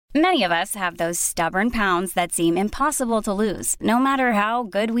Many of us have those stubborn pounds that seem impossible to lose, no matter how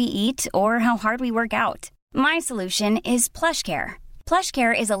good we eat or how hard we work out. My solution is PlushCare.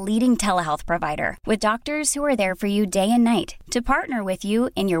 PlushCare is a leading telehealth provider with doctors who are there for you day and night to partner with you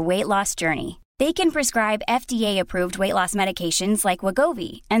in your weight loss journey. They can prescribe FDA-approved weight loss medications like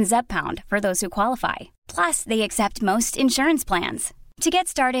Wegovy and Zepbound for those who qualify. Plus, they accept most insurance plans. To get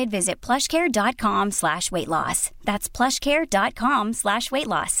started, visit plushcare.com/weightloss. That's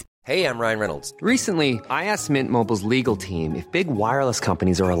plushcare.com/weightloss. Hey, I'm Ryan Reynolds. Recently, I asked Mint Mobile's legal team if big wireless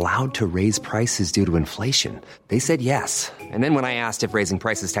companies are allowed to raise prices due to inflation. They said yes. And then when I asked if raising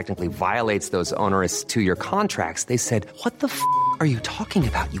prices technically violates those onerous two-year contracts, they said, "What the f*** are you talking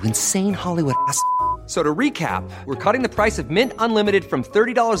about, you insane Hollywood ass?" So to recap, we're cutting the price of Mint Unlimited from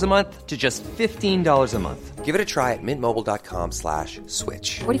 $30 a month to just $15 a month. Give it a try at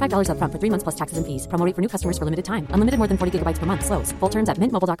mintmobile.com/switch. $45 up front for 3 months plus taxes and fees. Promo rate for new customers for limited time. Unlimited more than 40 gigabytes per month. Slows full terms at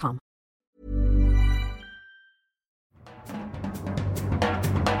mintmobile.com.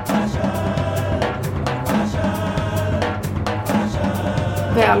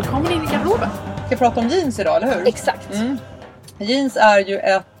 Välkommen in i garderoben. Vi ska prata om jeans idag, eller hur? Exakt. Jeans är ju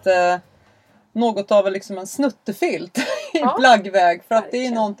något av liksom en snuttefilt i plaggväg. För att det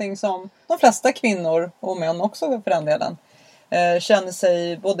är någonting som de flesta kvinnor och män också för den delen känner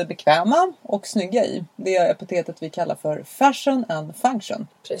sig både bekväma och snygga i. Det är epitetet vi kallar för fashion and function.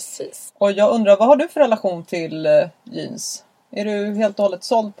 Precis. Och jag undrar, vad har du för relation till jeans? Är du helt och hållet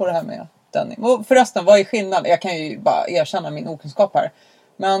såld på det här med denim? Och förresten, vad är skillnaden? Jag kan ju bara erkänna min okunskap här.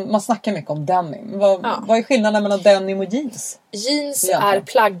 Men man snackar mycket om denim. Vad är skillnaden mellan denim och jeans? Jeans är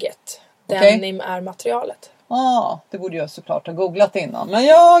plagget. Denim är materialet. Det borde jag såklart ha googlat innan. Men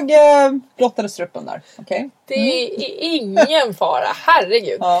jag blottade struppen där. Okay. Det är ingen fara,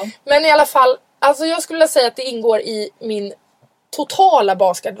 herregud. Men i alla fall, alltså jag skulle säga att det ingår i min totala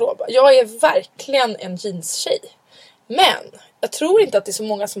basgarderob. Jag är verkligen en jeanstjej. Men jag tror inte att det är så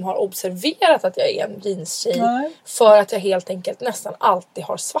många som har observerat att jag är en jeanstjej. Nej. För att jag helt enkelt nästan alltid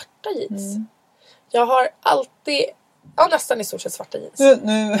har svarta jeans. Jag har alltid... Ja, nästan i stort sett svarta jeans.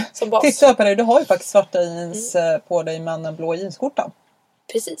 Nu tittar jag på dig. Du har ju faktiskt svarta jeans på dig, men en blå jeansskjorta.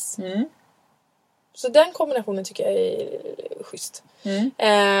 Precis. Så den kombinationen tycker jag är schysst.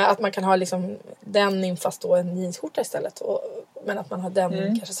 Att man kan ha liksom denim fast då en jeansskjorta istället. Men att man har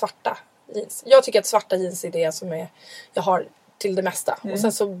denim kanske svarta jeans. Jag tycker att svarta jeans är det som jag har till det mesta. Och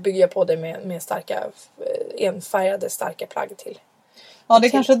sen så bygger jag på det med starka enfärgade starka plagg till. Ja, det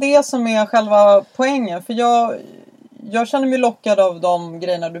är kanske det som är själva poängen. För jag känner mig lockad av de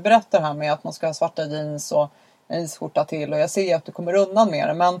grejerna du berättar här med att man ska ha svarta jeans och en jeansskjorta till. Och jag ser att du kommer undan med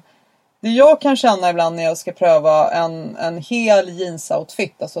det. Men det jag kan känna ibland när jag ska pröva en hel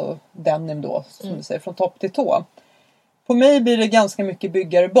jeansoutfit, alltså denim då, som du säger, från topp till tå. På mig blir det ganska mycket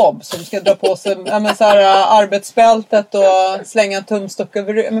byggare Bob som ska dra på sig arbetsbältet och slänga en tumstock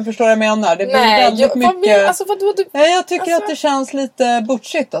över. Men förstår du vad jag menar? Det blir väldigt mycket... jag tycker att det känns lite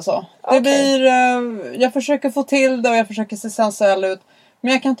butchigt alltså. Okay. Det blir... jag försöker få till det och jag försöker se sensuell ut.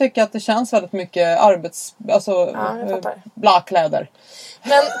 Men jag kan tycka att det känns väldigt mycket blackkläder.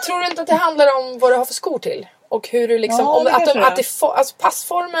 Men tror du inte att det handlar om vad du har för skor till? Och hur du liksom, alltså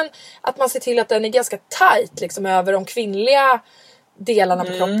passformen, att man ser till att den är ganska tight liksom över de kvinnliga delarna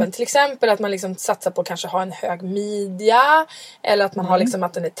på kroppen. Till exempel att man liksom satsar på att kanske ha en hög midja. Eller att man har liksom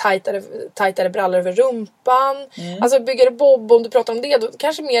att den är tajtare brallor över rumpan. Alltså bygger det bob, om du pratar om det, då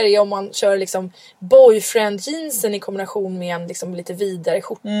kanske mer är om man kör liksom boyfriend jeansen i kombination med en liksom lite vidare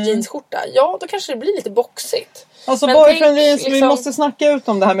jeansskjorta. Ja, då kanske det blir lite boxigt. Alltså men boyfriend jeans, liksom... vi måste snacka ut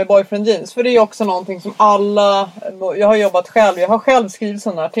om det här med boyfriend jeans. För det är också någonting som alla... Jag har jobbat själv, jag har själv skrivit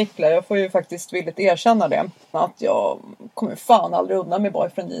sådana artiklar. Jag får ju faktiskt villigt erkänna det. Att jag kommer fan aldrig undan med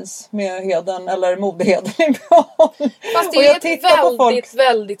boyfriend jeans. Med heden eller modeheden. Fast det är ett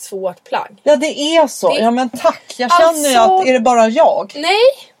väldigt svårt plagg. Ja, det är så. Ja, men tack. Jag känner ju att, är det bara jag? Nej,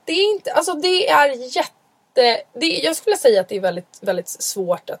 det är inte. Alltså det är jag skulle säga att det är väldigt, väldigt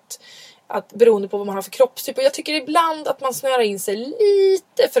svårt att beroende på vad man har för kroppstyp. Och jag tycker ibland att man snörar in sig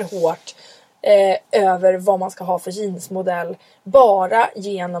lite för hårt över vad man ska ha för jeansmodell. Bara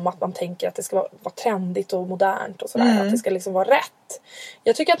genom att man tänker att det ska vara trendigt och modernt och sådär. Att det ska liksom vara rätt.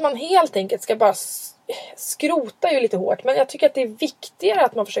 Jag tycker att man helt enkelt ska bara skrota ju lite hårt. Men jag tycker att det är viktigare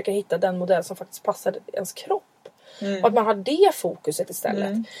att man försöker hitta den modell som faktiskt passar ens kropp. Och att man har det fokuset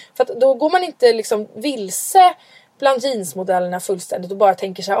istället. För att då går man inte liksom vilse bland jeansmodellerna fullständigt och bara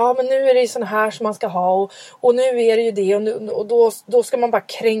tänker så här, men nu är det ju sån här som man ska ha och nu är det ju det och då ska man bara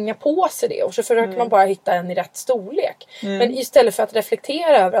kränga på sig det och så försöker man bara hitta en i rätt storlek. Men istället för att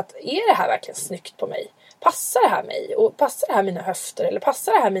reflektera över att är det här verkligen snyggt på mig? passar det här mig? Och passar det här mina höfter? Eller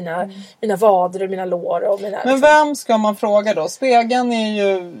passar det här mina vader och mina lår? Och mina, men vem ska man fråga då? Spegeln är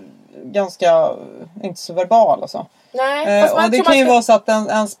ju ganska, inte så verbal alltså. Nej, och det kan ju vara så att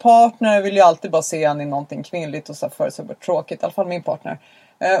ens partner vill ju alltid bara se en i någonting kvinnligt och så för så tråkigt. I alla fall min partner.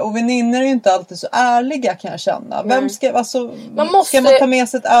 Och väninnor är ju inte alltid så ärliga kan jag känna. Vem ska, alltså, ska man ta med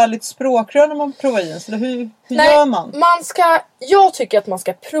sig ett ärligt språkrör när man provar jeans? Eller hur gör man? Jag tycker att man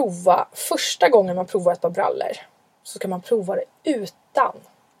ska prova, första gången man provar ett par brallor så ska man prova det utan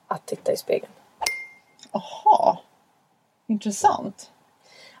att titta i spegeln. Aha, intressant.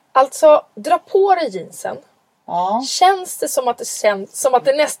 Alltså, dra på dig jeansen. Ja. Känns det som att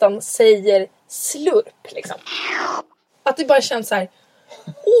det nästan säger slurp liksom. Att det bara känns så här.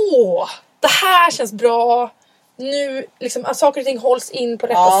 Det här känns bra. Nu liksom saker och ting hålls in på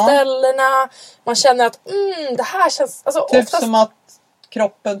rätta ställena. Man känner att det här känns alltså, typ oftast, som att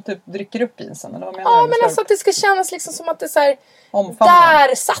kroppen typ dricker upp jeansen eller vad menar ja, du? Men alltså att det ska kännas liksom som att det är så här, omfamnar.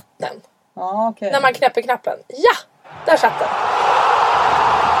 där satt den. Okay. När man knäpper knappen. Ja, där satt den.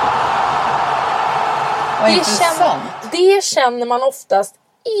 Det känner man oftast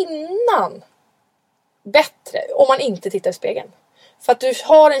innan bättre om man inte tittar i spegeln. För att du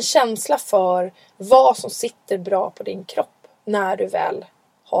har en känsla för vad som sitter bra på din kropp när du väl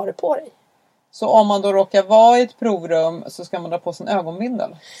har det på dig. Så om man då råkar vara i ett provrum så ska man dra på sin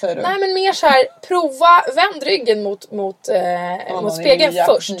ögonbindel, säger du? Nej, men mer så här, vänd ryggen mot spegeln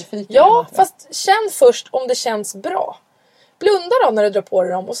först. Ja, fast känn först om det känns bra. Blunda då när du drar på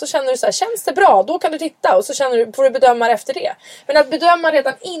dig dem och så känner du så här, känns det bra? Då kan du titta och så får du bedöma efter det. Men att bedöma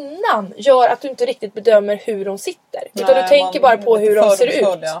redan innan gör att du inte riktigt bedömer hur de sitter. Utan du tänker bara på hur de ser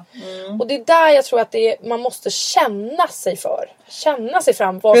ut. Ja. Och det är där jag tror att man måste känna sig för. Känna sig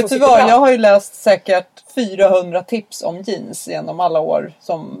fram vad som sitter bra. Jag har ju läst säkert 400 tips om jeans genom alla år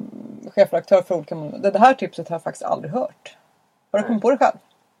som chefredaktör för olika månader. Det här tipset har jag faktiskt aldrig hört. Har du kommit på det själv?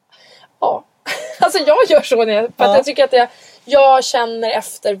 Ja. Alltså jag gör så för att jag tycker att jag känner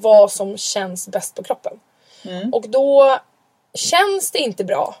efter vad som känns bäst på kroppen. Och då känns det inte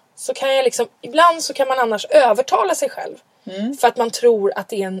bra så kan jag liksom, ibland så kan man annars övertala sig själv för att man tror att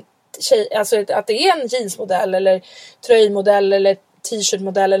det är en att det är en jeansmodell eller tröjmodell eller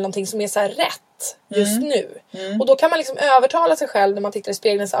t-shirtmodell eller någonting som är så här rätt just nu. Och då kan man liksom övertala sig själv när man tittar i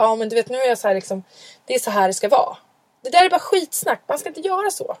spegeln och säger, men du vet, nu är jag så här liksom, det är så här det ska vara. Det där är bara skitsnack. Man ska inte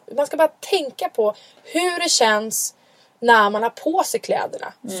göra så. Man ska bara tänka på hur det känns när man har på sig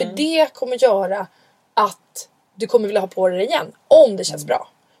kläderna. För det kommer göra att du kommer vilja ha på dig igen. Om det känns bra.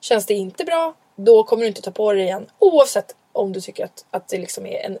 Känns det inte bra, då kommer du inte ta på dig igen. Oavsett om du tycker att det liksom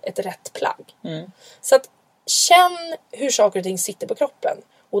är ett rätt plagg. Så att känn hur saker och ting sitter på kroppen.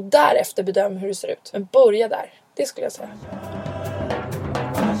 Och därefter bedöm hur det ser ut. Men börja där. Det skulle jag säga.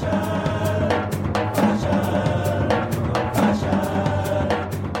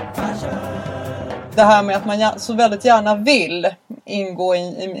 Det här med att man så väldigt gärna vill ingå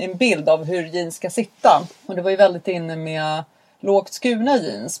i en bild av hur jeans ska sitta. Och det var ju väldigt inne med lågt skurna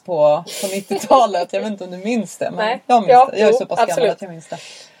jeans på 90-talet. Jag vet inte om du minns det. Men nej. Jag minns det. Jag är så pass gammal att jag minns det.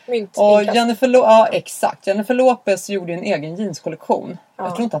 Och Jennifer Lopez gjorde en egen jeanskollektion.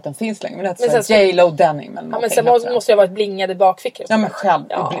 Jag tror inte att den finns längre. Men det heter J.Lo Denim. Men sen måste jag ha varit blingade bakfickor. Ja, men själv.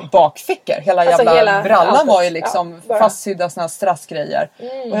 Bakfickor. Hela jävla brallan var ju liksom fastsydda såna här strassgrejer.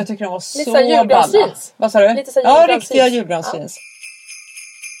 Och jag tycker de var så balla. Vad sa du? Riktiga julgransjeans.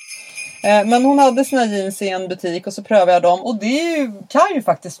 Men hon hade sina jeans i en butik och så prövade jag dem. Och det kan ju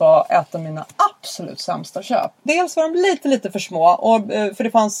faktiskt vara ett av mina absolut sämsta köp. Dels var de lite för små. Och, för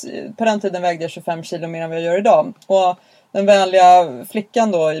det fanns, på den tiden vägde jag 25 kilo mer än vad jag gör idag. Och den vänliga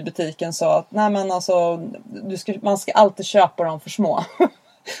flickan då i butiken sa att nej men alltså, man ska alltid köpa dem för små.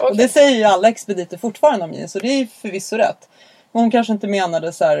 Okay. Och det säger ju alla expediter fortfarande om jeans. Så det är ju förvisso rätt. Men hon kanske inte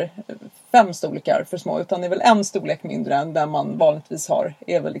menade så här 5 storlekar för små. Utan det är väl en storlek mindre än den man vanligtvis har.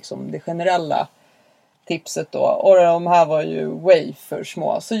 Är väl liksom det generella tipset då. Och de här var ju way för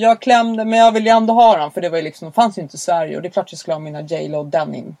små. Så jag klämde, men jag ville ju ändå ha dem. För det var ju liksom, de fanns ju inte i Sverige. Och det är klart jag skulle ha mina J.Lo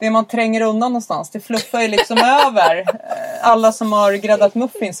Denim. Det man tränger undan någonstans, det fluffar ju liksom över. Alla som har gräddat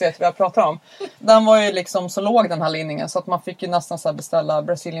muffins vet vad jag pratar om. Den var ju liksom så låg den här linningen. Så att man fick ju nästan så här beställa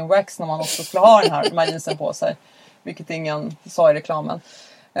Brazilian wax när man också skulle ha den här jeansen på sig. Vilket ingen sa i reklamen.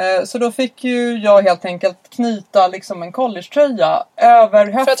 Så då fick ju jag helt enkelt knyta liksom en collegetröja över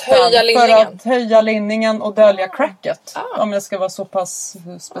höften. För att höja linningen och dölja cracket. Om jag ska vara så pass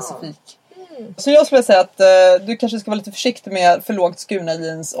specifik. Så jag skulle säga att du kanske ska vara lite försiktig med för lågt skurna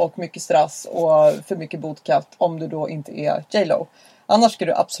jeans och mycket strass och för mycket bootcut om du då inte är J.Lo. Annars ska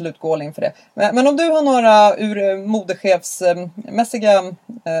du absolut gå all in för det. Men om du har några ur modechefsmässiga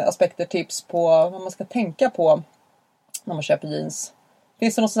aspekter, tips på vad man ska tänka på när man köper jeans.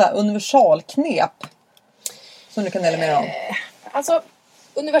 Finns det något sådär universalknep som du kan dela med dig om? Alltså,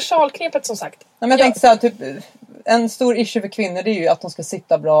 universalknepet som sagt. Nej, men jag tänkte såhär, typ, en stor issue för kvinnor, det är ju att de ska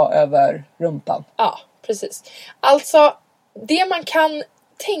sitta bra över rumpan. Ja, precis. Alltså, det man kan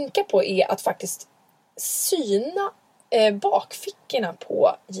tänka på är att faktiskt syna bakfickorna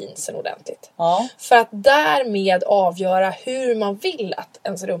på jeansen ordentligt. Ja. För att därmed avgöra hur man vill att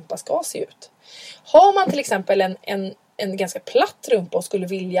ens rumpa ska se ut. Har man till exempel en ganska platt rumpa och skulle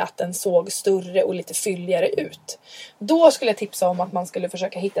vilja att den såg större och lite fylligare ut, då skulle jag tipsa om att man skulle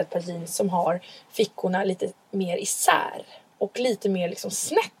försöka hitta ett par jeans som har fickorna lite mer isär och lite mer liksom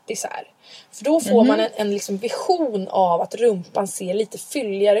snett isär. För då får man en liksom vision av att rumpan ser lite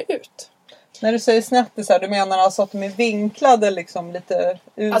fylligare ut. När du säger snett isär, du menar alltså att de är vinklade liksom lite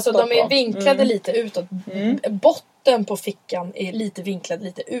utåt? Alltså de är vinklade lite utåt. Botten på fickan är lite vinklad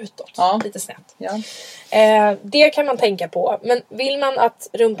lite utåt. Ja. Lite snett. Ja. Det kan man tänka på. Men vill man att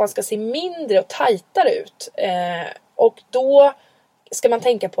rumpan ska se mindre och tajtare ut, och då ska man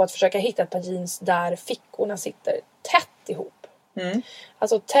tänka på att försöka hitta ett par jeans där fickorna sitter tätt ihop.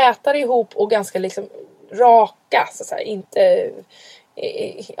 Alltså tätare ihop och ganska liksom raka, så att säga. Inte...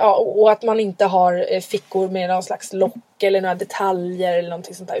 Ja, och att man inte har fickor med någon slags lock eller några detaljer eller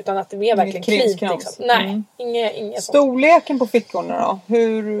någonting sånt där, utan att det är verkligen cleant liksom. Nej, inget Storleken på fickorna då?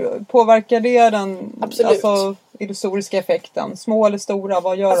 Hur påverkar det den alltså, illusoriska effekten? Små eller stora,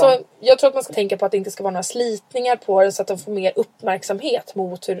 vad gör de? Jag tror att man ska tänka på att det inte ska vara några slitningar på det, så att de får mer uppmärksamhet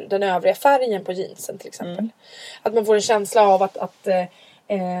mot den övriga färgen på jeansen till exempel. Att man får en känsla av att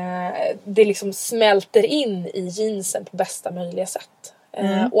det liksom smälter in i jeansen på bästa möjliga sätt.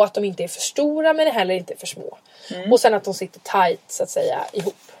 Och att de inte är för stora men heller inte för små. Och sen att de sitter tight så att säga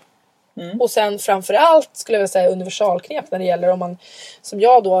ihop. Och sen framförallt skulle jag säga universalknep när det gäller om man, som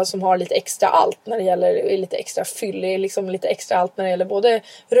jag då, som har lite extra allt när det gäller lite extra fyllig, liksom lite extra allt när det gäller både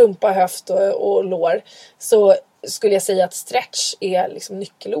rumpa, höft och lår, så skulle jag säga att stretch är liksom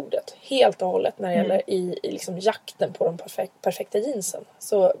nyckelordet helt och hållet när det gäller i liksom jakten på de perfekta jeansen.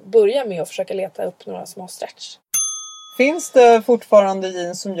 Så börja med att försöka leta upp några som har stretch. Finns det fortfarande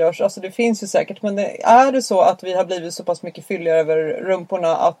jeans som görs? Alltså det finns ju säkert, men är det så att vi har blivit så pass mycket fylligare över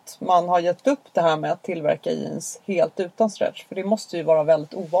rumporna att man har gett upp det här med att tillverka jeans helt utan stretch? För det måste ju vara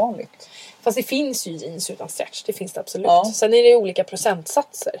väldigt ovanligt. Fast det finns ju jeans utan stretch, det finns det absolut. Ja. Sen är det olika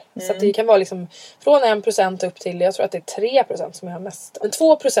procentsatser. Så att det kan vara liksom från 1% upp till, jag tror att det är 3% som jag har mest. Men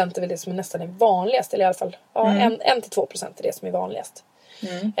 2% är väl det som är nästan är vanligast. Eller i alla fall 1-2% är det som är vanligast.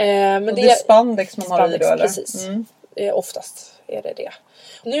 Men och det är spandex man har i då, eller? Precis. Oftast är det.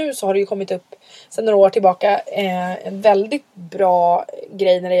 Nu så har det ju kommit upp sedan några år tillbaka en väldigt bra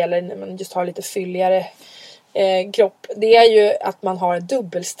grej när det gäller när man just har lite fylligare kropp. Det är ju att man har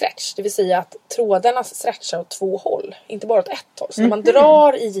dubbelstretch. Det vill säga att trådarna stretchar åt 2 håll. Inte bara åt ett håll. Så när man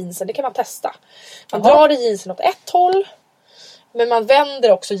drar i jeansen, det kan man testa. Man drar i jeansen åt ett håll. Men man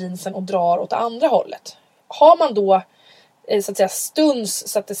vänder också jeansen och drar åt det andra hållet. Har man då så att säga stuns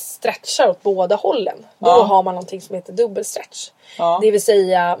så att det stretchar åt båda hållen, då har man någonting som heter dubbelstretch. Det vill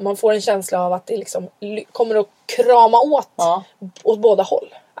säga man får en känsla av att det liksom kommer att krama åt båda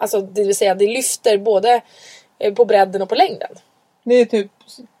håll. Alltså det vill säga det lyfter både på bredden och på längden. Det är typ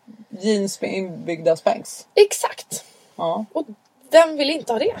jeans med inbyggda Spanx. Exakt. Ja. Och vem vill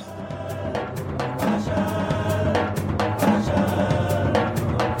inte ha det?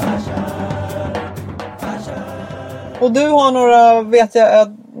 Och du har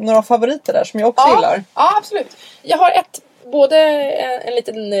några favoriter där som jag också gillar. Ja, absolut. Jag har både en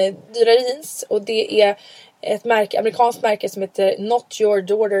liten dyrare jeans, och det är ett amerikanskt märke som heter Not Your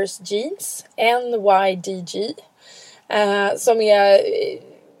Daughter's Jeans, NYDG, som är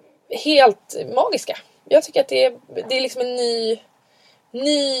helt magiska. Jag tycker att det är liksom en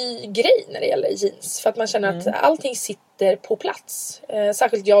ny grej när det gäller jeans, för att man känner att allting sitter på plats.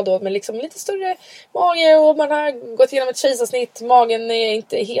 Särskilt jag då med liksom lite större mage, och man har gått igenom ett kejsarsnitt. Magen är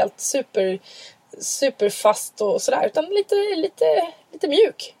inte helt super fast och sådär, utan lite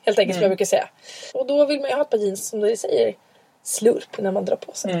mjuk helt enkelt, som jag brukar säga. Och då vill man ju ha ett par jeans som det säger slurp när man drar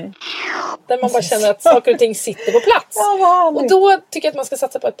på sig. Där man bara känner att saker och ting sitter på plats. Och då tycker jag att man ska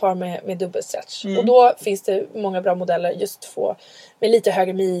satsa på ett par med dubbelstretch. Och då finns det många bra modeller just med lite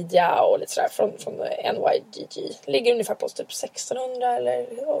högre midja och lite sådär från NYDG. Ligger ungefär på typ 1600 eller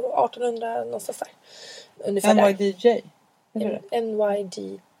 1800 någonstans där. Ungefär NYDG?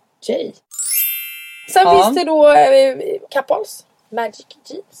 NYDG. Sen finns det då Kappahl's Magic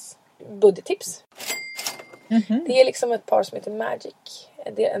Jeans. Budgettips. Det är liksom ett par som heter Magic.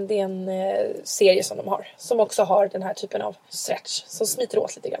 Det är en serie som de har. Som också har den här typen av stretch. Som smiter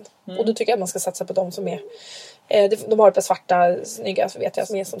åt lite grann. Och då tycker jag att man ska satsa på de som är... de har ett par svarta snygga, vet jag,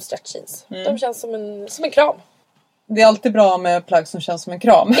 som är som stretch jeans. De känns som en kram. Det är alltid bra med plagg som känns som en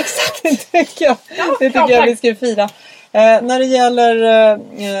kram. Exakt. det tycker jag vi ska fira. När det gäller...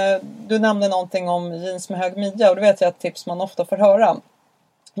 du nämnde någonting om jeans med hög midja. Och det vet jag ett tips man ofta får höra.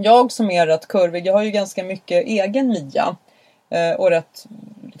 Jag som är rätt kurvig, jag har ju ganska mycket egen midja. Och rätt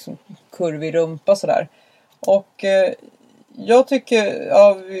liksom, kurvig rumpa sådär. Och jag tycker,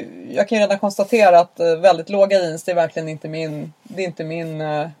 jag kan ju redan konstatera att väldigt låga jeans, det är verkligen inte min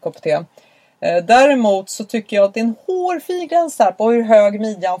kopp te. Däremot så tycker jag att det är en hårfin gräns här på hur hög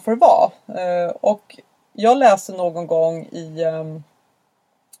midjan får vara. Och jag läste någon gång i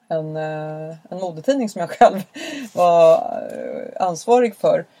en modetidning som jag själv var ansvarig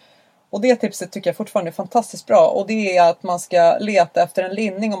för. Och det tipset tycker jag fortfarande är fantastiskt bra. Och det är att man ska leta efter en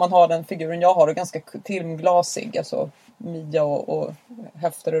linning om man har den figuren jag har. Och ganska timglasig. Alltså midja och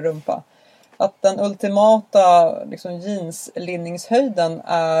höfter och rumpa. Att den ultimata liksom, jeanslinningshöjden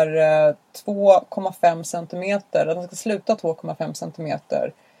är 2,5 cm. Att den ska sluta 2,5 cm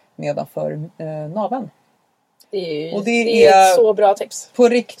nedanför naveln. Det är ett så bra tips. På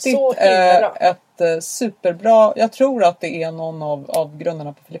riktigt ett superbra... Jag tror att det är någon av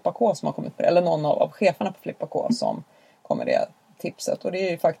grundarna på Filippa K som har kommit på det. Eller någon av cheferna på Filippa K som kommer det tipset. Och det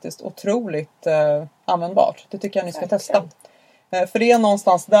är ju faktiskt otroligt användbart. Det tycker jag ni ska testa. För det är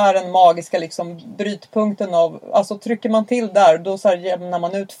någonstans där den magiska liksom, brytpunkten av... Alltså trycker man till där, då så här jämnar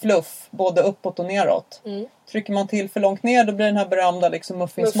man ut fluff. Både uppåt och neråt. Trycker man till för långt ner, då blir den här berömda liksom,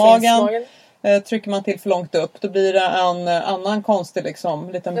 muffinsmagen. Trycker man till för långt upp, då blir det en annan konstig liksom,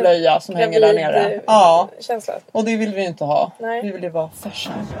 liten blöja som hänger där nere. Ja, känsla. Och det vill vi inte ha. Nej. Vi vill ju vara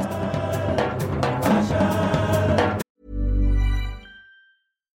fashion.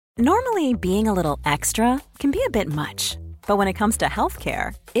 Normally, being a little extra can be a bit much. But when it comes to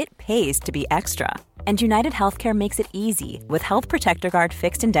healthcare, it pays to be extra. And United Healthcare makes it easy with Health Protector Guard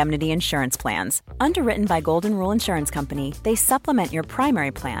fixed indemnity insurance plans. Underwritten by Golden Rule Insurance Company, they supplement your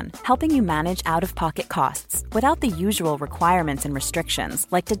primary plan, helping you manage out-of-pocket costs without the usual requirements and restrictions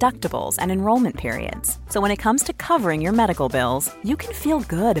like deductibles and enrollment periods. So when it comes to covering your medical bills, you can feel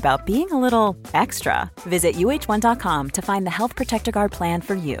good about being a little extra. Visit uh1.com to find the Health Protector Guard plan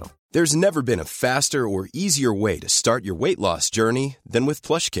for you. There's never been a faster or easier way to start your weight loss journey than with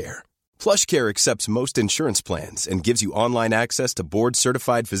PlushCare. PlushCare accepts most insurance plans and gives you online access to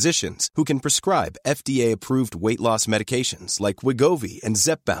board-certified physicians who can prescribe FDA-approved weight loss medications like Wegovy and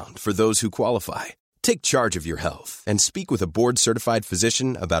Zepbound for those who qualify. Take charge of your health and speak with a board-certified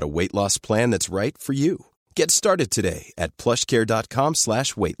physician about a weight loss plan that's right for you. Get started today at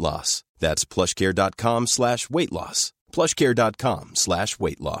plushcare.com/weightloss. That's plushcare.com/weightloss.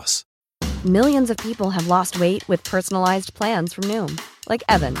 plushcare.com/weightloss. Millions of people have lost weight with personalized plans from Noom. Like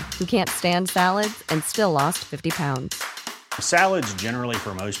Evan, who can't stand salads and still lost 50 pounds. Salads generally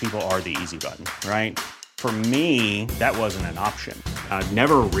for most people are the easy button, right? For me, that wasn't an option. I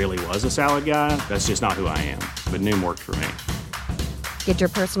never really was a salad guy. That's just not who I am. But Noom worked for me. Get your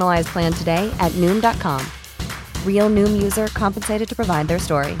personalized plan today at Noom.com. Real Noom user compensated to provide their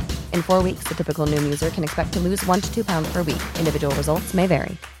story. In 4 weeks, the typical Noom user can expect to lose 1 to 2 pounds per week. Individual results may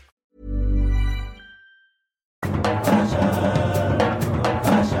vary.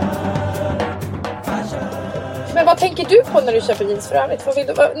 Men vad tänker du på när du köper jeans för övrigt?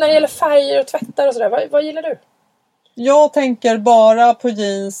 När det gäller färger och tvättar och sådär, vad gillar du? Jag tänker bara på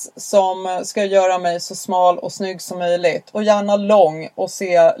jeans som ska göra mig så smal och snygg som möjligt. Och gärna lång och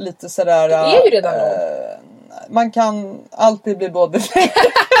se lite sådär... Det är ju redan lång. Man kan alltid bli både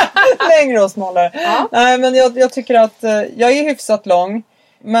längre och smalare. Ja. Nej, men jag tycker att jag är hyfsat lång.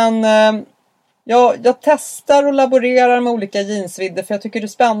 Men jag testar och laborerar med olika jeansvidder. För jag tycker det är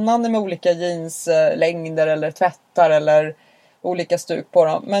spännande med olika jeanslängder eller tvättar eller olika stuk på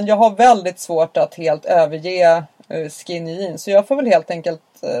dem. Men jag har väldigt svårt att helt överge skinny jeans. Så jag får väl helt enkelt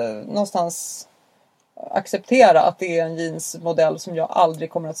någonstans acceptera att det är en jeansmodell som jag aldrig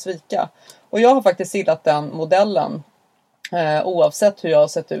kommer att svika. Och jag har faktiskt gillat den modellen oavsett hur jag har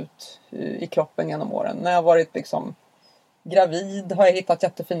sett ut i kroppen genom åren. När jag har varit liksom gravid har jag hittat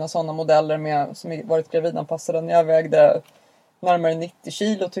jättefina sådana modeller som varit gravidanpassade. När jag vägde närmare 90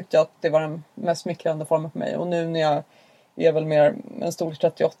 kilo tyckte jag att det var den mest smickrande formen för mig. Och nu när jag är väl mer en storlek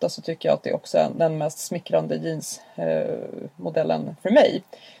 38 så tycker jag att det är också den mest smickrande jeansmodellen för mig.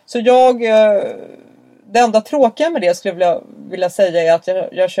 Så det enda tråkiga med det skulle jag vilja säga är att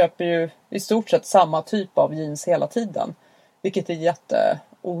jag köper ju i stort sett samma typ av jeans hela tiden. Vilket är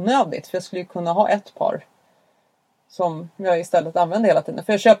jätteonödigt. För jag skulle ju kunna ha ett par som jag istället använder hela tiden.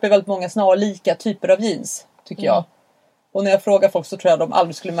 För jag köper väldigt många snarlika typer av jeans, tycker jag. Och när jag frågar folk så tror jag de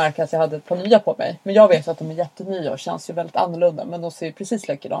aldrig skulle märka att jag hade ett par nya på mig. Men jag vet att de är jättenya och känns ju väldigt annorlunda. Men de ser ju precis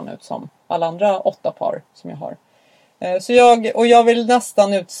likadana ut som alla andra 8 par som jag har. Så jag vill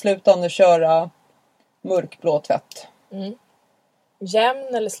nästan uteslutande köra mörkblå tvätt.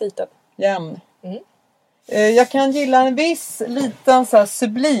 Jämn eller sliten? Jämn. Jag kan gilla en viss liten så här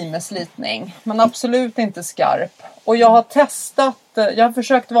sublim slitning. Men absolut inte skarp. Och jag har testat. Jag har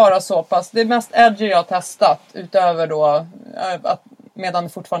försökt vara så pass. Det mest edgy jag har testat. Utöver då. Medan det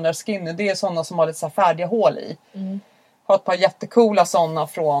fortfarande är skinny. Det är sådana som har lite så här färdiga hål i. Har ett par jättekola sådana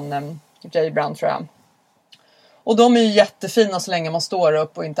från J-Brand tror jag. Och de är ju jättefina så länge man står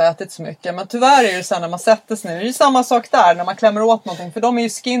upp och inte ätit så mycket. Men tyvärr är det så här när man sätter sig ner. Det är ju samma sak där när man klämmer åt någonting. För de är ju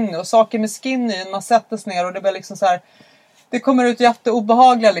skinny. Och saker med skinny när man sätter sig ner. Och det blir liksom så här. Det kommer ut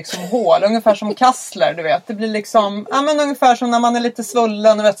jätteobehagliga liksom hål. Ungefär som kassler, du vet. Det blir liksom. Ja men ungefär som när man är lite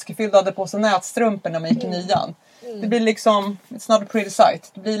svullen och vätskefylld och hade på sig nätstrumpor när man gick i 9:an. Det blir liksom. It's not a pretty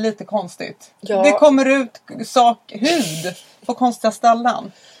sight. Det blir lite konstigt. Ja. Det kommer ut hud på konstiga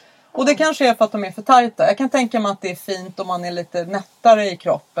ställen. Och det kanske är för att de är för tajta. Jag kan tänka mig att det är fint om man är lite nättare i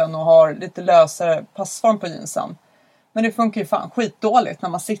kroppen och har lite lösare passform på jeansen. Men det funkar ju fan skitdåligt när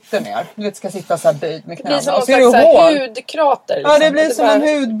man sitter ner. Du vet, ska sitta så här böjd med knäna. Det blir som en slags hudkrater. Liksom. Ja, det blir som en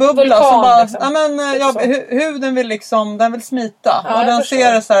hudbubbla. Vulkan, som bara, liksom. huden vill liksom, den vill smita. Ja, och den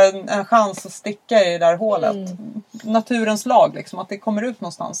ser så här en chans att sticka i det där hålet. Naturens lag liksom, att det kommer ut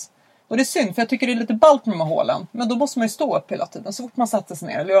någonstans. Och det är synd, för jag tycker det är lite ballt med de här hålen. Men då måste man ju stå upp hela tiden. Så fort man sätter sig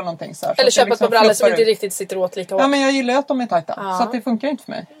ner eller gör någonting så här. Eller så köpa liksom på brallor som inte riktigt sitter åt lika hårt. Ja, men jag gillar ju att de är tajta. Så att det funkar inte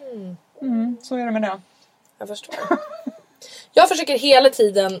för mig. Så är det med det. Jag förstår. Jag försöker hela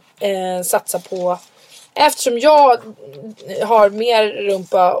tiden satsa på. Eftersom jag har mer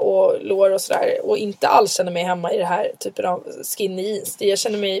rumpa och lår och sådär. Och inte alls känner mig hemma i det här typen av skinny jeans. Jag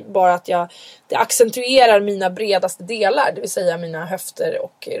känner mig bara att det accentuerar mina bredaste delar. Det vill säga mina höfter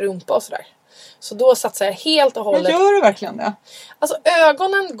och rumpa och sådär. Så då satsar jag helt och hållet. Men gör du verkligen det? Alltså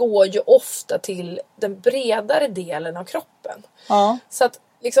ögonen går ju ofta till den bredare delen av kroppen. Ja. Så att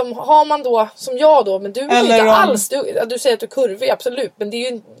liksom har man då, som jag då, men du är inte alls, du säger att du är kurvig, absolut. Men det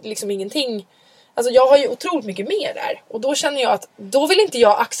är ju liksom ingenting. Alltså jag har ju otroligt mycket mer där. Och då känner jag att då vill inte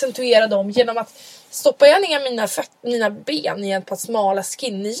jag accentuera dem genom att stoppa jag ner mina ben i ett par smala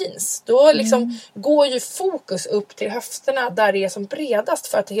skinny jeans. Då liksom går ju fokus upp till höfterna där det är som bredast.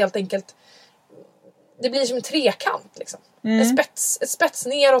 För att det helt enkelt, det blir som en trekant liksom. Ett spets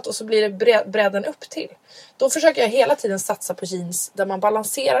neråt och så blir det bredden upp till. Då försöker jag hela tiden satsa på jeans där man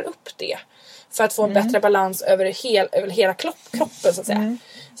balanserar upp det. För att få en bättre balans över hela kroppen så att säga.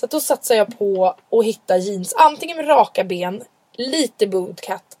 Så att då satsar jag på att hitta jeans antingen med raka ben, lite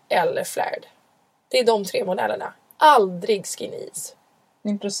bootcut eller flared. Det är de 3 modellerna. Aldrig skinny jeans.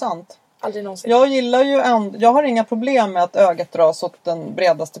 Intressant. Aldrig någonsin. Jag gillar ju jag har inga problem med att ögat dras åt den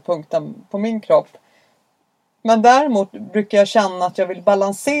bredaste punkten på min kropp. Men däremot brukar jag känna att jag vill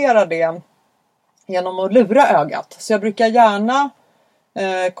balansera det genom att lura ögat. Så jag brukar gärna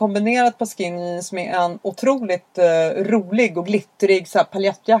kombinera ett par skinny jeans med en otroligt rolig och glitterig så här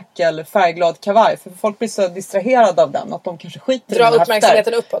paljettjacka eller färgglad kavaj. För folk blir så distraherade av den att de kanske skiter i den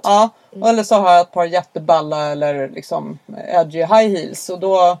uppmärksamheten uppåt. Ja, eller så har jag ett par jätteballa eller liksom edgy high heels. Och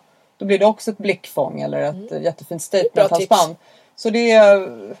då blir det också ett blickfång eller ett jättefint statement-halsband. Så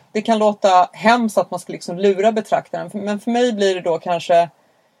det kan låta hemskt att man ska liksom lura betraktaren. Men för mig blir det då kanske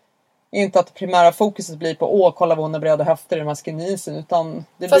inte att det primära fokuset blir på kolla vad hon har breda höfter i de här skinny jeansen. Utan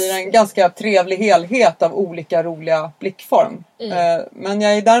det blir en ganska trevlig helhet av olika roliga blickform. Men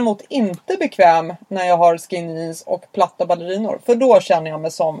jag är däremot inte bekväm när jag har skinny jeans och platta ballerinor. För då känner jag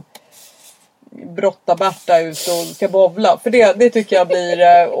mig som brotta Berta ut och ska bovla. För det tycker jag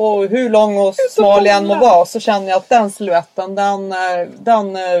blir, och hur lång och smal jag än må vara, så känner jag att den siluetten,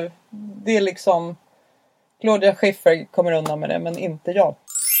 det är liksom Claudia Schiffer kommer undan med det, men inte jag.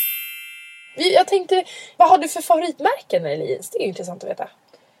 Jag tänkte, vad har du för favoritmärken när det gäller jeans? Det är intressant att veta.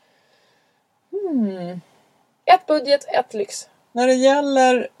 Ett budget, ett lyx. När det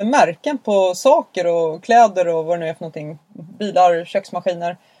gäller märken på saker och kläder och vad det nu är för någonting, bilar,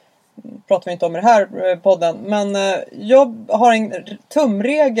 köksmaskiner, pratar vi inte om i den här podden. Men jag har en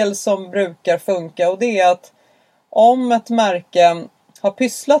tumregel som brukar funka, och det är att om ett märke har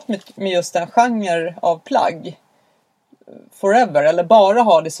pysslat med just en genre av plagg forever, eller bara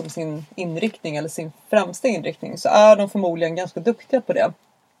har det som sin inriktning eller sin främsta inriktning, så är de förmodligen ganska duktiga på det.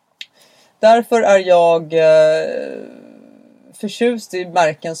 Därför är jag förtjust i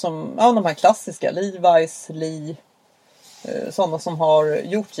märken som de här klassiska. Levi's, Lee. Sådana som har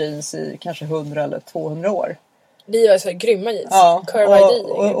gjort jeans i kanske 100 eller 200 år. Levi's är grymma jeans. Ja, Curve ID.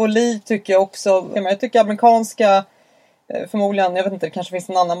 och Lee tycker jag också. Jag tycker amerikanska, förmodligen, jag vet inte, det kanske finns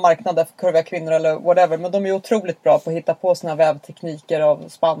en annan marknad där för kurviga kvinnor eller whatever. Men de är otroligt bra på att hitta på såna vävtekniker av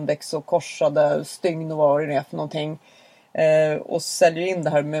spandex och korsade stygn och vad det är för någonting. Och säljer in det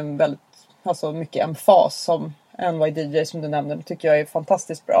här med väldigt, alltså mycket emfas, som NYDJ som du nämnde. Det tycker jag är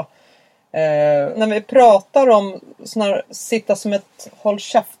fantastiskt bra. När vi pratar om såna här, sitta som ett håll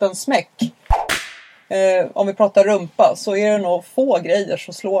käften smäck. Om vi pratar rumpa så är det nog få grejer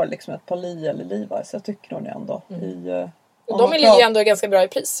som slår liksom ett par Lee eller Levi's. Jag tycker nog det ändå. De ligger ju ändå ganska bra i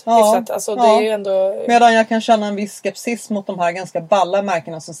pris. Ja, alltså, det är ju ändå... Medan jag kan känna en viss skepsis mot de här ganska balla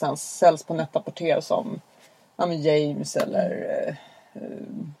märkena som sen säljs på Net-a-Porter som James eller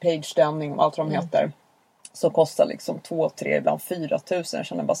Page Denning och allt vad de heter. Så kostar liksom 2, 3, ibland 4 000. Jag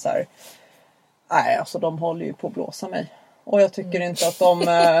känner bara så här. Nej, alltså de håller ju på att blåsa mig. Och jag tycker inte att de...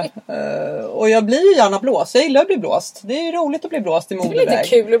 och jag blir ju gärna blåst. Jag gillar att bli blåst. Det är ju roligt att bli blåst i modeväg. Det är lite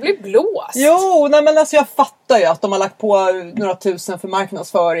kul att bli blåst. Jo, nej men alltså jag fattar ju att de har lagt på några tusen för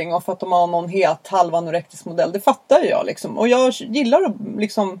marknadsföring. Och för att de har någon het halvanorektisk modell. Det fattar ju jag liksom. Och jag gillar att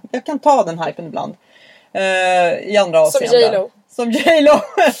liksom... Jag kan ta den hypen ibland. I andra avseenden. Som J.Lo. Som J.Lo.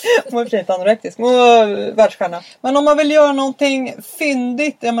 Hon är precis anorektisk. Hon är världsstjärna. Men om man vill göra någonting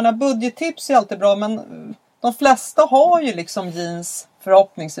fyndigt. Jag menar budgettips är alltid bra. Men de flesta har ju liksom jeans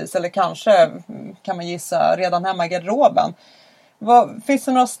förhoppningsvis. Eller kanske kan man gissa redan hemma i garderoben. Finns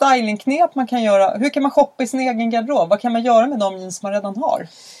det några stylingknep man kan göra? Hur kan man shoppa i sin egen garderob? Vad kan man göra med de jeans man redan har?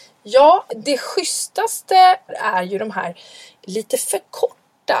 Ja, det schysstaste är ju de här lite för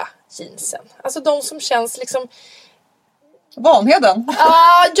korta jeansen. Alltså de som känns liksom... Vanheden?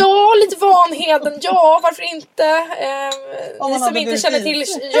 Ja, lite Vanheden. Ja, varför inte? Ni som inte känner till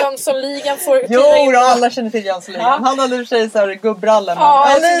Jönssonligan får... Jo, alla känner till Jönssonligan. Ja. Han hade i och för sig så här gubbrallor.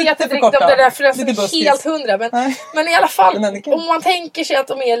 Ja, jag vet inte riktigt om det där för det är helt 100. Men i alla fall, om man tänker sig att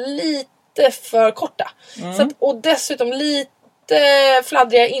de är lite för korta. Så att, och dessutom lite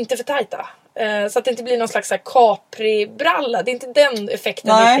fladdriga, inte för tajta. Så att det inte blir någon slags Capri-bralla. Det är inte den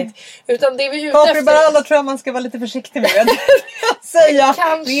effekten riktigt. Utan det är vi ute efter. Capri-bralla tror jag man ska vara lite försiktig med. Säga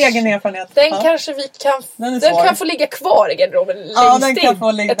i egen erfarenhet. Den kanske vi kan... Den kan få ligga kvar i garderoben längst in. Ja, den kan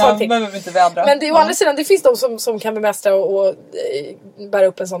få ligga. Den behöver vi inte vädra. Men det är å andra sidan, det finns de som kan bemästra och bära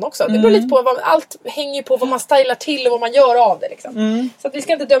upp en sån också. Det beror lite på, allt hänger på vad man stylar till och vad man gör av det liksom. Så att vi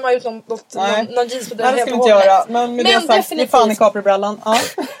ska inte döma ut någon jeansmodell. Det ska vi inte göra. Men med det sagt, det är fan i Capri-brallan.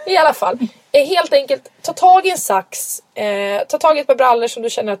 I alla fall. Helt enkelt, ta tag i en sax. Ta tag i ett par brallor som du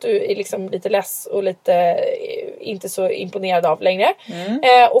känner att du är liksom lite less och lite inte så imponerad av längre.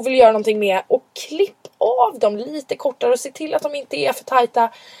 Och vill göra någonting med. Och klipp av dem lite kortare och se till att de inte är för tajta.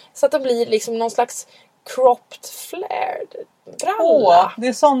 Så att de blir liksom någon slags cropped flared bralla. Det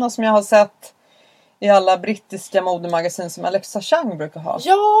är sådana som jag har sett i alla brittiska modemagasin som Alexa Chang brukar ha.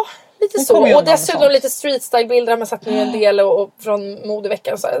 Ja, lite så. Och dessutom lite street style bilder. Man satt nu en del och från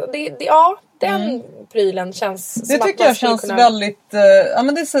modeveckan. Så den prylen känns det som tycker jag känns väldigt...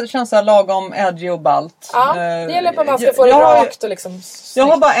 men det känns så här lagom edgy och ballt. Ja, det gäller på att man ska få det rakt och liksom... Jag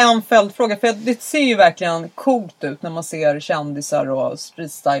har bara en följdfråga. För det ser ju verkligen coolt ut när man ser kändisar och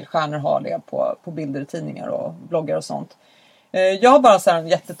street style stjärnor ha det på bilder i tidningar och bloggar och sånt. Jag har bara så här en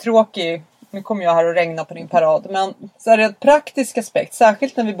jättetråkig... Nu kommer jag här och regna på din parad. Men så är det ett praktisk aspekt.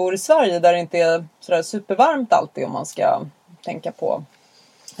 Särskilt när vi bor i Sverige där det inte är sådär supervarmt alltid. Om man ska tänka på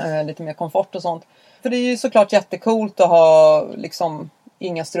lite mer komfort och sånt. För det är ju såklart jättekult att ha liksom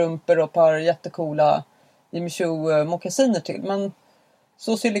inga strumpor och ett par jättecoola Jimmy Choo mokassiner till. Men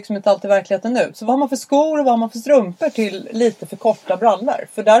så ser liksom inte alltid verkligheten ut. Så vad har man för skor och vad har man för strumpor till lite för korta brallor?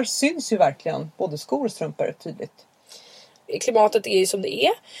 För där syns ju verkligen både skor och strumpor tydligt. Klimatet är ju som det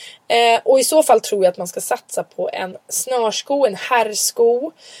är. Och i så fall tror jag att man ska satsa på en snörsko, en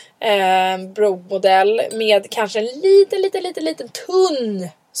herrsko, Brogue-modell med kanske en liten tunn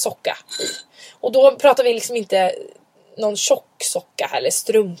socka i. Och då pratar vi liksom inte någon tjock socka eller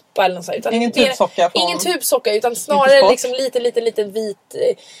strumpa eller något sånt. Utan ingen tubsocka. Ingen tubsocka utan snarare liksom liten vit,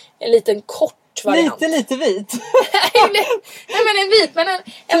 en liten kort variant. Lite vit. nej men en vit, men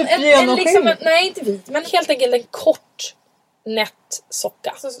en liksom nej inte vit, men helt enkelt en kort nätt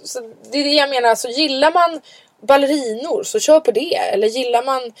socka. Så det är det jag menar. Så gillar man ballerinor så kör på det. Eller gillar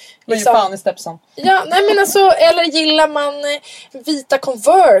man liksom, fan i Stepson. Ja, nej men alltså, eller gillar man vita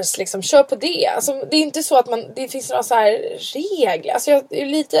Converse liksom, kör på det. Alltså det är inte så att det finns några så här regler. Alltså jag är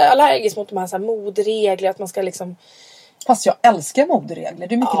lite allergisk mot de här så här modregler att man ska liksom Fast jag älskar moderegler.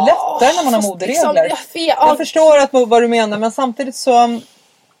 Det är mycket lättare när man har moderegler. Liksom, jag förstår vad du menar, men samtidigt så...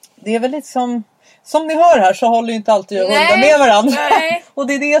 Det är väl lite som ni hör här så håller ju inte alltid hundar med varandra. Och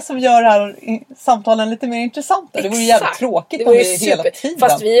det är det som gör här samtalen lite mer intressanta. Det vore jävligt tråkigt om vi hela tiden.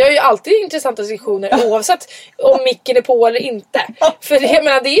 Fast vi har ju alltid intressanta diskussioner oavsett om micken är på eller inte. För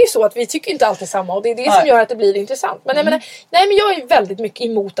det är ju så att vi tycker inte alltid samma. Och det är det som gör att det blir intressant. Men men jag är väldigt mycket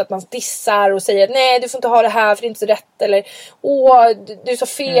emot att man dissar och säger nej, du får inte ha det här för det är inte så rätt. Eller du är så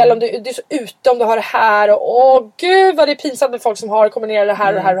fel om du är så ute om du har det här. Och gud vad det är pinsamt med folk som har kombinerat det här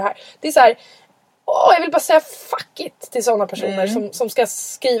och det här och det här. Det är så här... jag vill bara säga fuck it till sådana personer som ska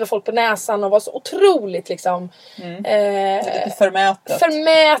skriva folk på näsan och vara så otroligt liksom lite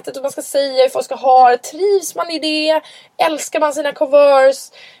förmätet och man ska säga hur folk ska ha det. Trivs man i det? Älskar man sina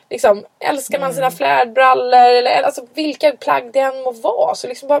Converse? Liksom, älskar man sina flärdbrallor? Eller alltså vilka plagg det än må vara. Så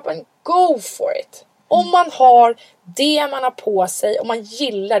liksom bara go for it. Om man har det man har på sig, om man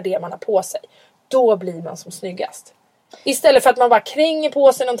gillar det man har på sig, då blir man som snyggast. Istället för att man bara kränger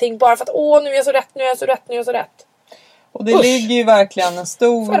på sig någonting bara för att nu är jag så rätt, nu är jag så rätt, nu är jag så rätt. Och det ligger ju verkligen en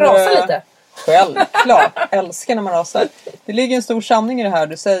stor... Får jag rasa lite? Självklart, älskar när man rasar. Det ligger en stor sanning i det här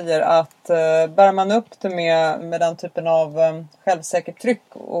du säger att bär man upp det med den typen av självsäkert tryck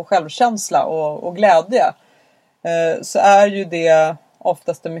och självkänsla och glädje så är ju det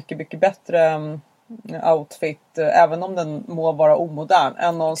oftast en mycket, mycket bättre outfit även om den må vara omodern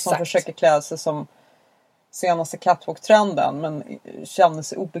än någon som försöker klä sig som senaste catwalk-trenden men känner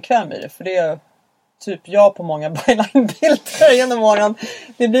sig obekväm i det. För det är typ jag på många byline-bilder genom åren.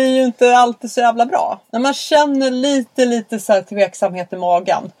 Det blir ju inte alltid så jävla bra. När man känner lite så här tveksamhet i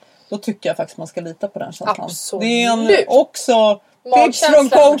magen, då tycker jag faktiskt man ska lita på den känslan. Absolut. Det är också tips från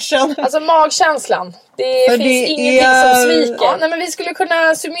coachen. Alltså magkänslan. Det finns ingenting som sviker. Nej, men vi skulle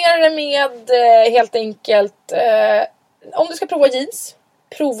kunna summera det med helt enkelt om du ska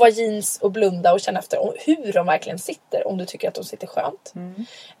prova jeans och blunda och känna efter hur de verkligen sitter. Om du tycker att de sitter skönt.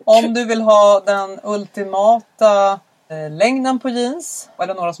 Om du vill ha den ultimata längden på jeans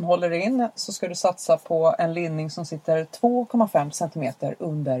eller några som håller in, så ska du satsa på en linning som sitter 2,5 cm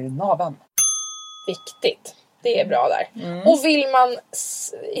under naveln. Viktigt. Det är bra där. Och vill man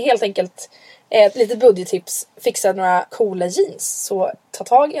helt enkelt ett litet budgettips, fixa några coola jeans, så ta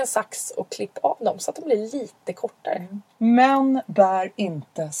tag i en sax och klipp av dem så att de blir lite kortare. Men bär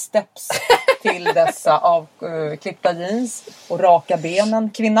inte steps till dessa avklippta jeans och raka benen,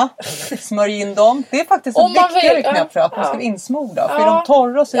 kvinna. Smörj in dem. Det är faktiskt ett viktigare knäpp för att man ska vara insmorda. För de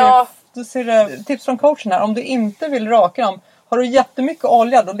torra så ser det tips från coachen här. Om du inte vill raka dem, har du jättemycket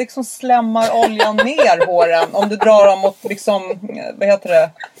olja, då liksom slämmar oljan ner håren. Om du drar dem åt liksom, vad heter det?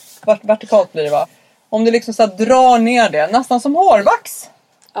 Vertikalt blir det, va? Om du liksom så här drar ner det, nästan som hårvax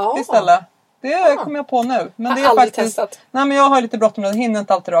istället. Det kommer jag på nu. Men det är faktiskt testat. Nej, men jag har lite bråttom, jag hinner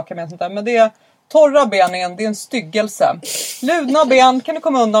inte alltid raka med sånt där. Men det är torra ben, det är en styggelse. Ludna ben kan du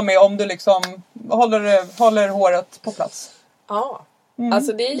komma undan med om du liksom håller håret på plats. Ja,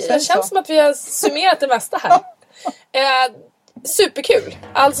 alltså det känns som att vi har summerat det mesta här. Superkul.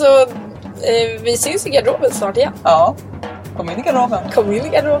 Alltså, vi syns i garderoben snart igen. Ja. Kom in i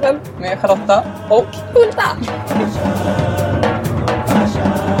garderoben. Med Charlotta och Hulda.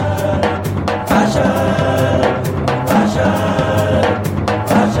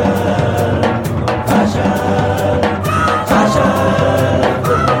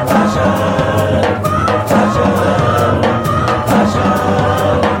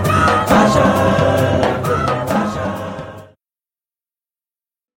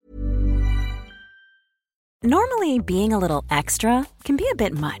 Normally, being a little extra can be a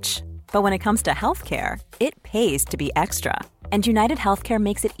bit much, but when it comes to healthcare, it pays to be extra. And United Healthcare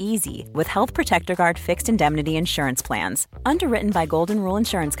makes it easy with Health Protector Guard fixed indemnity insurance plans. Underwritten by Golden Rule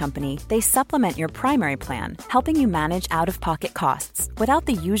Insurance Company, they supplement your primary plan, helping you manage out-of-pocket costs without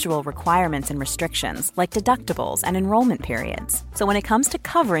the usual requirements and restrictions like deductibles and enrollment periods. So when it comes to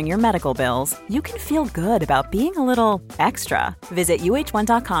covering your medical bills, you can feel good about being a little extra. Visit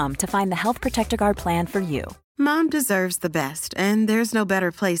uh1.com to find the Health Protector Guard plan for you. Mom deserves the best, and there's no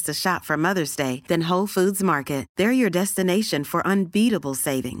better place to shop for Mother's Day than Whole Foods Market. They're your destination for unbeatable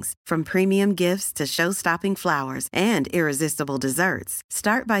savings, from premium gifts to show-stopping flowers and irresistible desserts.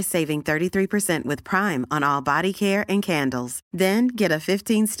 Start by saving 33% with Prime on all body care and candles. Then get a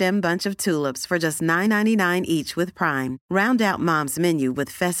 15-stem bunch of tulips for just $9.99 each with Prime. Round out Mom's menu with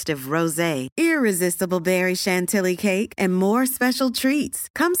festive rosé, irresistible berry chantilly cake, and more special treats.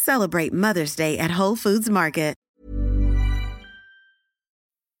 Come celebrate Mother's Day at Whole Foods Market.